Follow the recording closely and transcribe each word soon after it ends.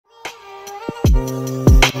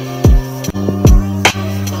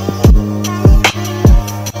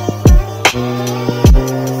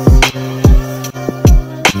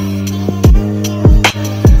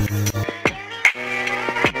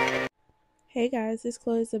Hey guys, it's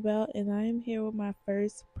ChloeIsabel and I am here with my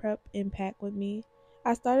first prep and pack with me.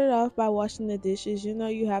 I started off by washing the dishes. You know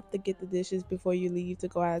you have to get the dishes before you leave to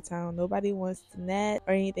go out of town. Nobody wants to net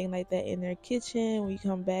or anything like that in their kitchen when you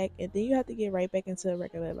come back, and then you have to get right back into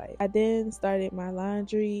regular life. I then started my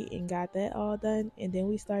laundry and got that all done, and then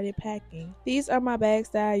we started packing. These are my bags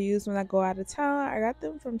that I use when I go out of town. I got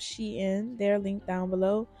them from Shein. They're linked down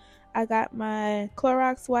below. I got my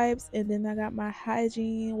Clorox wipes, and then I got my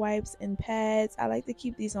hygiene wipes and pads. I like to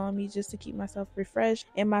keep these on me just to keep myself refreshed,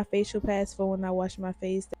 and my facial pads for when I wash my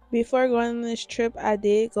face. Before going on this trip, I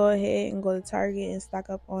did go ahead and go to Target and stock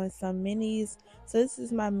up on some minis. So this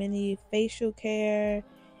is my mini facial care,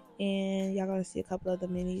 and y'all gonna see a couple of the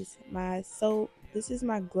minis. My soap, this is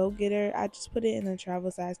my glow getter. I just put it in a travel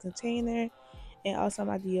size container, and also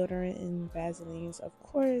my deodorant and Vaselines, of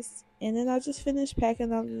course. And then I just finished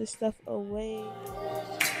packing all of this stuff away.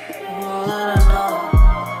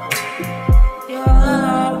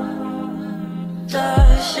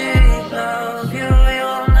 Does she love you?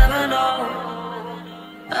 You'll never know.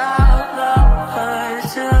 I'll love her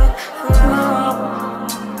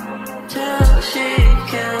till she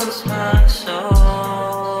kills my soul.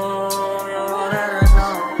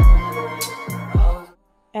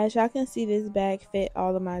 As y'all can see, this bag fit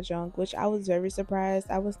all of my junk, which I was very surprised.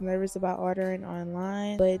 I was nervous about ordering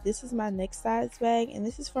online, but this is my next size bag, and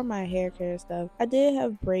this is for my hair care stuff. I did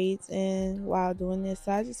have braids in while doing this,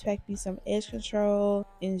 so I just packed me some edge control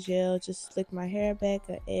and gel just to slick my hair back,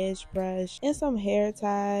 an edge brush, and some hair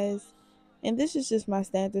ties. And this is just my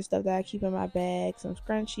standard stuff that I keep in my bag, some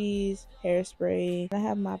scrunchies, hairspray. I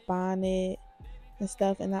have my bonnet and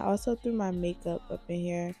stuff, and I also threw my makeup up in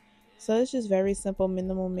here. So it's just very simple,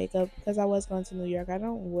 minimal makeup because I was going to New York. I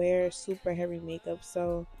don't wear super heavy makeup,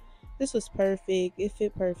 so this was perfect. It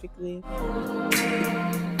fit perfectly.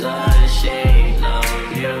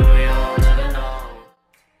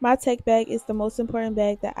 My tech bag is the most important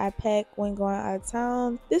bag that I pack when going out of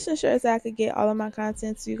town. This ensures that I could get all of my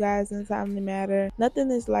content to you guys in a timely manner. Nothing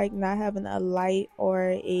is like not having a light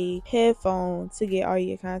or a headphone to get all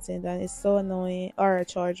your content done. It's so annoying. Or a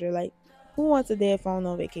charger. Like, who wants a dead phone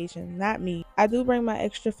on vacation? Not me. I do bring my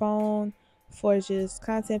extra phone for just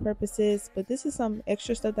content purposes, but this is some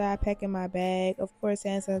extra stuff that I pack in my bag. Of course,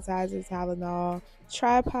 hand sanitizer, Tylenol,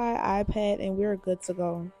 tripod, iPad, and we're good to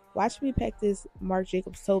go. Watch me pack this Marc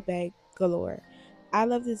Jacobs tote bag galore. I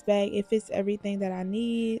love this bag. It fits everything that I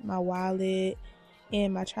need, my wallet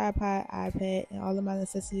and my tripod, iPad, and all of my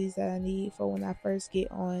necessities that I need for when I first get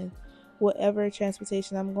on whatever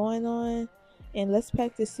transportation I'm going on. And let's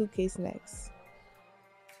pack this suitcase next.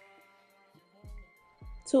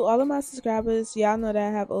 To all of my subscribers, y'all know that I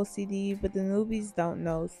have OCD, but the newbies don't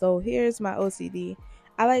know. So here's my OCD.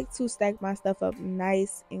 I like to stack my stuff up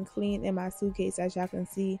nice and clean in my suitcase, as y'all can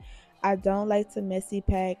see. I don't like to messy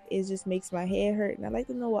pack. It just makes my head hurt, and I like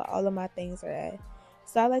to know what all of my things are at.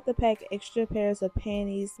 So I like to pack extra pairs of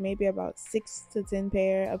panties, maybe about 6 to 10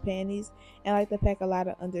 pair of panties, and I like to pack a lot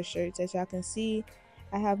of undershirts. As y'all can see,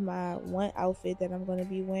 I have my one outfit that I'm going to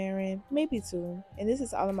be wearing, maybe two, and this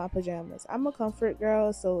is all of my pajamas. I'm a comfort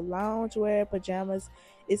girl, so loungewear, pajamas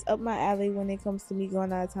is up my alley when it comes to me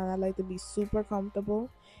going out of town. I like to be super comfortable,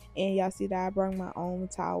 and y'all see that I bring my own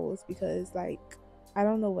towels because, like, I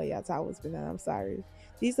don't know what y'all towels been at. I'm sorry.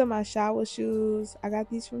 These are my shower shoes. I got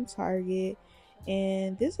these from Target,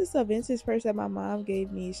 and this is a vintage purse that my mom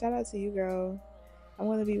gave me. Shout out to you, girl. I'm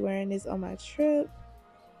going to be wearing this on my trip,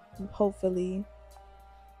 hopefully.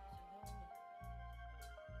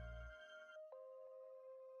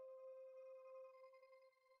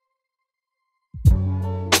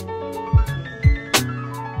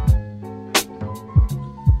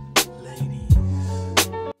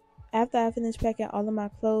 After I finish packing all of my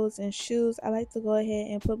clothes and shoes, I like to go ahead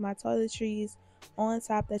and put my toiletries on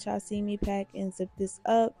top that y'all see me pack and zip this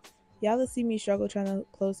up. Y'all will see me struggle trying to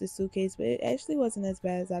close this suitcase, but it actually wasn't as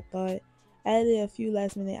bad as I thought. I added a few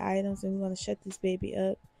last minute items and we're going to shut this baby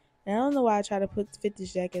up. And I don't know why I tried to fit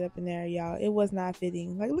this jacket up in there, y'all. It was not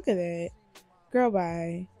fitting. Like, look at that. Girl,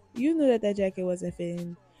 bye. You knew that jacket wasn't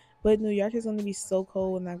fitting. But New York is going to be so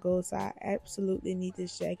cold when I go, so I absolutely need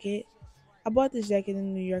this jacket. I bought this jacket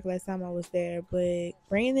in New York last time I was there, but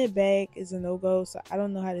bringing it back is a no-go, so I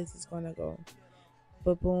don't know how this is going to go.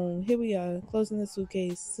 But boom, here we are, closing the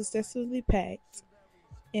suitcase, successfully packed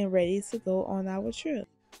and ready to go on our trip.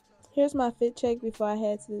 Here's my fit check before I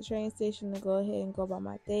head to the train station to go ahead and go about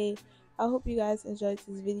my day. I hope you guys enjoyed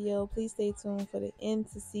this video. Please stay tuned for the end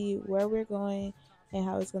to see where we're going and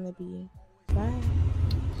how it's gonna be. Bye.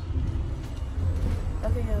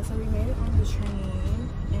 Okay, y'all, so we made it on the train,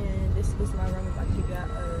 and this is my room. I'm about to give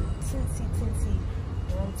y'all a teensy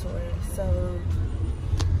room tour. So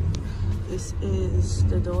this is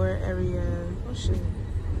the door area. Oh shit.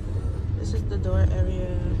 This is the door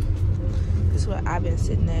area. This is where I've been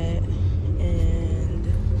sitting at, and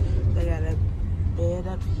they got a bed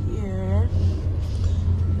up here.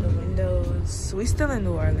 The windows. We still in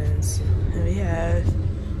New Orleans, and we have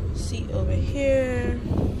a seat over here.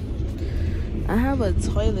 I have a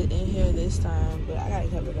toilet in here this time, but I gotta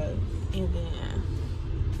cover it up. And then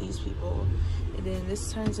these people, and then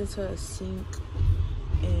this turns into a sink,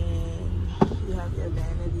 and you have your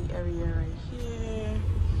vanity area right here.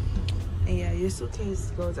 And yeah, your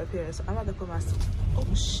suitcase goes up here. So I'm about to put my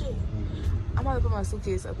I'm about to put my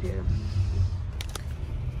suitcase up here.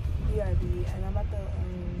 BRB, and I'm about to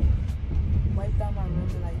wipe down my room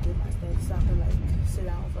and like get my stuff so I can like sit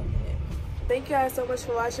down for a minute. Thank you guys so much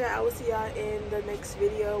for watching. I will see y'all in the next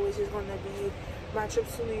video, which is going to be my trip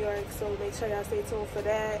to New York. So make sure y'all stay tuned for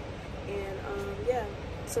that. And yeah,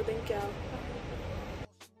 so thank y'all.